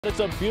It's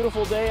a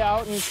beautiful day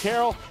out in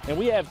Carroll, and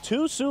we have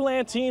two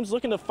Siouxland teams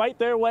looking to fight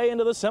their way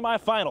into the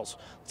semifinals.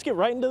 Let's get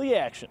right into the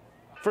action.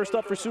 First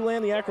up for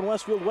Siouxland, the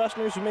Akron-Westfield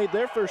Westerners, who made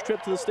their first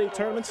trip to the state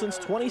tournament since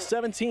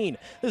 2017.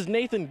 This is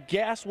Nathan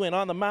Gaswin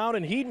on the mound,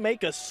 and he'd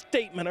make a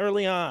statement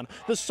early on.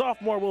 The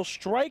sophomore will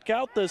strike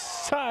out the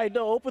side to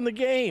open the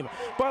game.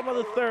 Bottom of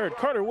the third,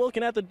 Carter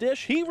Wilkin at the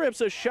dish. He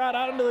rips a shot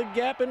out into the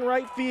gap in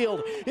right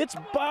field. It's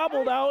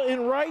bobbled out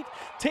in right.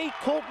 Tate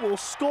Colt will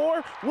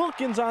score.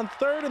 Wilkins on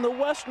third, and the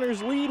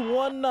Westerners lead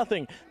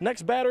 1-0.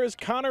 Next batter is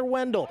Connor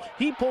Wendell.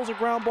 He pulls a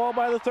ground ball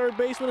by the third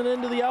baseman and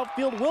into the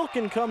outfield.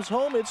 Wilkin comes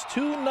home. It's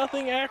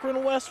 2-0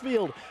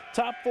 Akron-Westfield.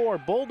 Top four,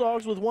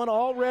 Bulldogs with one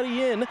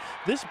already in.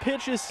 This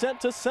pitch is sent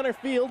to center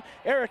field.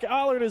 Eric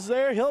Allard is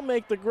there. He'll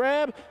make the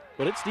grab,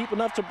 but it's deep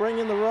enough to bring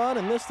in the run,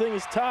 and this thing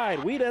is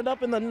tied. We'd end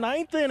up in the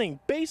ninth inning.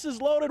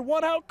 Bases loaded,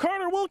 one out.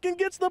 Carter Wilkin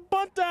gets the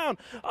bunt down.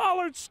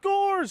 Allard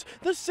scores.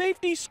 The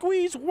safety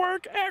squeeze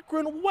work.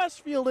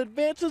 Akron-Westfield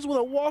advances with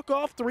a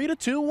walk-off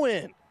 3-2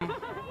 win.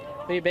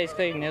 We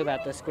basically knew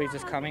that the squeeze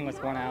is coming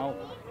with one out.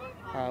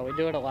 We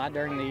do it a lot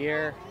during the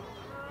year.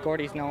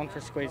 Gordy's known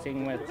for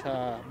squeezing with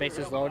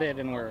bases loaded,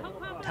 and we're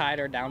tied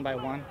or down by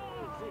one,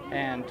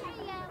 and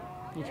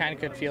you kind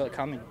of could feel it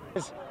coming.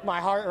 My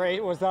heart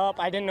rate was up.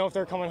 I didn't know if they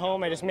were coming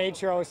home. I just made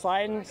sure I was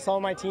sliding, saw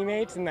my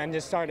teammates, and then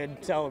just started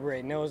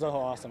celebrating. It was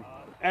awesome.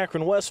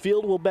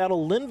 Akron-Westfield will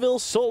battle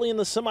Linville-Sully in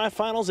the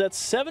semifinals at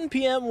 7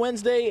 p.m.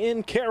 Wednesday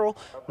in Carroll.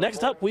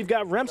 Next up, we've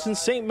got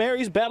Remsen-St.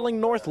 Mary's battling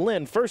North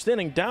Lynn. First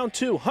inning, down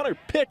 2. Hunter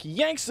Pick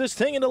yanks this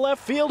thing into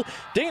left field.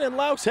 Danon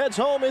Laux heads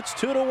home. It's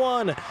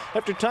 2-1.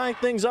 After tying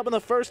things up in the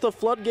first, the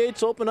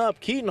floodgates open up.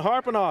 Keaton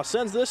Harpenoff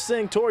sends this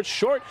thing towards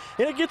short,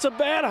 and it gets a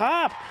bad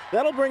hop.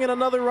 That'll bring in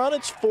another run.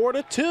 It's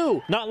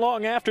 4-2. Not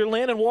long after,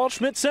 Landon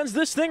Waldschmidt sends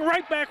this thing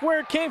right back where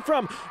it came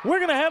from. We're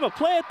going to have a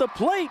play at the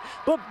plate,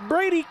 but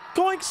Brady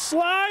Goink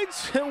slides,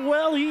 and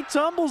well, he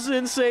tumbles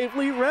in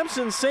safely.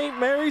 Remsen-St.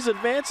 Mary's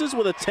advances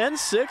with a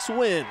 10-6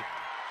 win.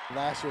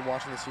 Last year,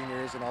 watching the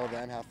seniors and all of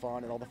them have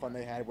fun and all the fun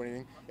they had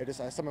winning, it's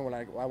something when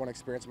I want to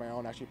experience my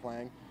own actually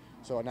playing.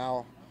 So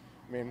now,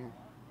 I mean,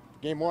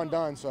 game one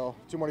done, so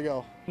 2 more to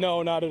go.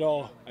 No, not at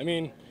all. I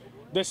mean,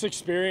 this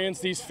experience,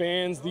 these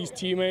fans, these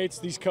teammates,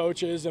 these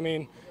coaches, I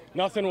mean,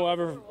 nothing will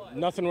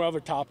ever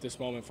top this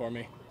moment for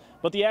me.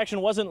 But the action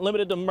wasn't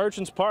limited to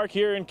Merchants Park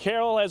here in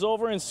Carroll, as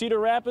over in Cedar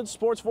Rapids,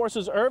 Sports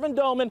Force's Irvin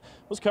Doman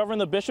was covering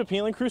the Bishop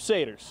Healing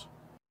Crusaders.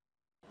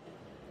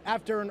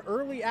 After an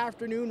early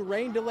afternoon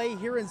rain delay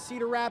here in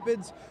Cedar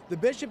Rapids, the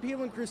Bishop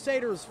Healing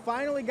Crusaders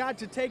finally got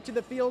to take to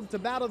the field to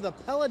battle the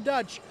Pella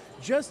Dutch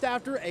just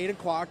after 8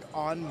 o'clock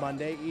on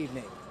Monday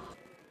evening.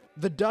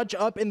 The Dutch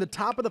up in the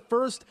top of the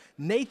first.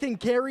 Nathan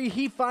Carey,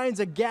 he finds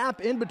a gap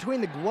in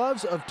between the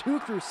gloves of 2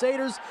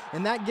 Crusaders,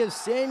 and that gives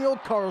Samuel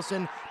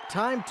Carlson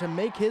time to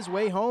make his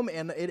way home,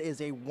 and it is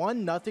a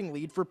 1-0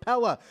 lead for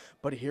Pella.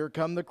 But here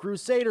come the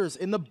Crusaders.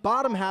 In the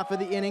bottom half of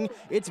the inning,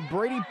 it's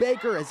Brady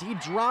Baker as he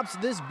drops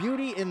this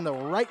beauty in the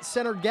right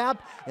center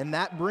gap, and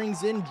that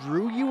brings in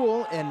Drew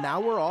Ewell, and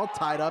now we're all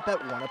tied up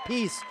at 1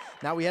 apiece.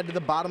 Now we head to the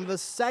bottom of the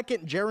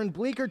second. Jaron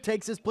Bleeker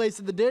takes his place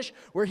at the dish,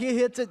 where he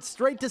hits it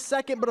straight to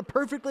second, but a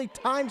perfectly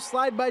timed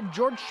slide by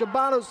George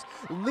Shabanos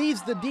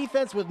leaves the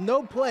defense with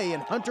no play,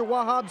 and Hunter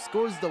Wahab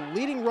scores the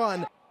leading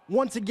run.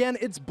 Once again,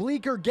 it's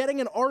Bleeker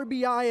getting an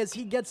RBI as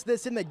he gets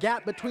this in the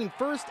gap between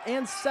first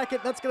and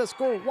second. That's going to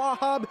score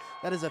Wahab.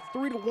 That is a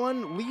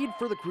 3-1 lead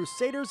for the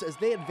Crusaders as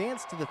they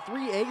advance to the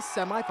 3A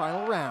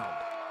semifinal round.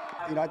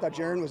 You know, I thought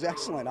Jaron was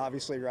excellent,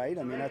 obviously, right?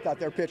 I mean, I thought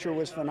their pitcher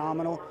was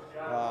phenomenal.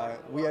 I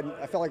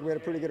felt like we had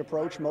a pretty good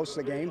approach most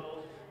of the game.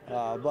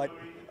 But,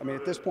 I mean,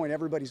 at this point,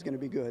 everybody's going to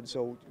be good.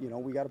 So, you know,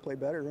 we got to play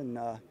better and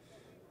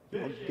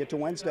get to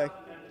Wednesday.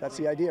 That's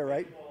the idea,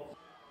 right?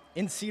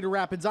 In Cedar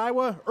Rapids,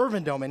 Iowa,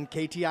 Irvin Doman,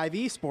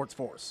 KTIV Sports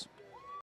Force.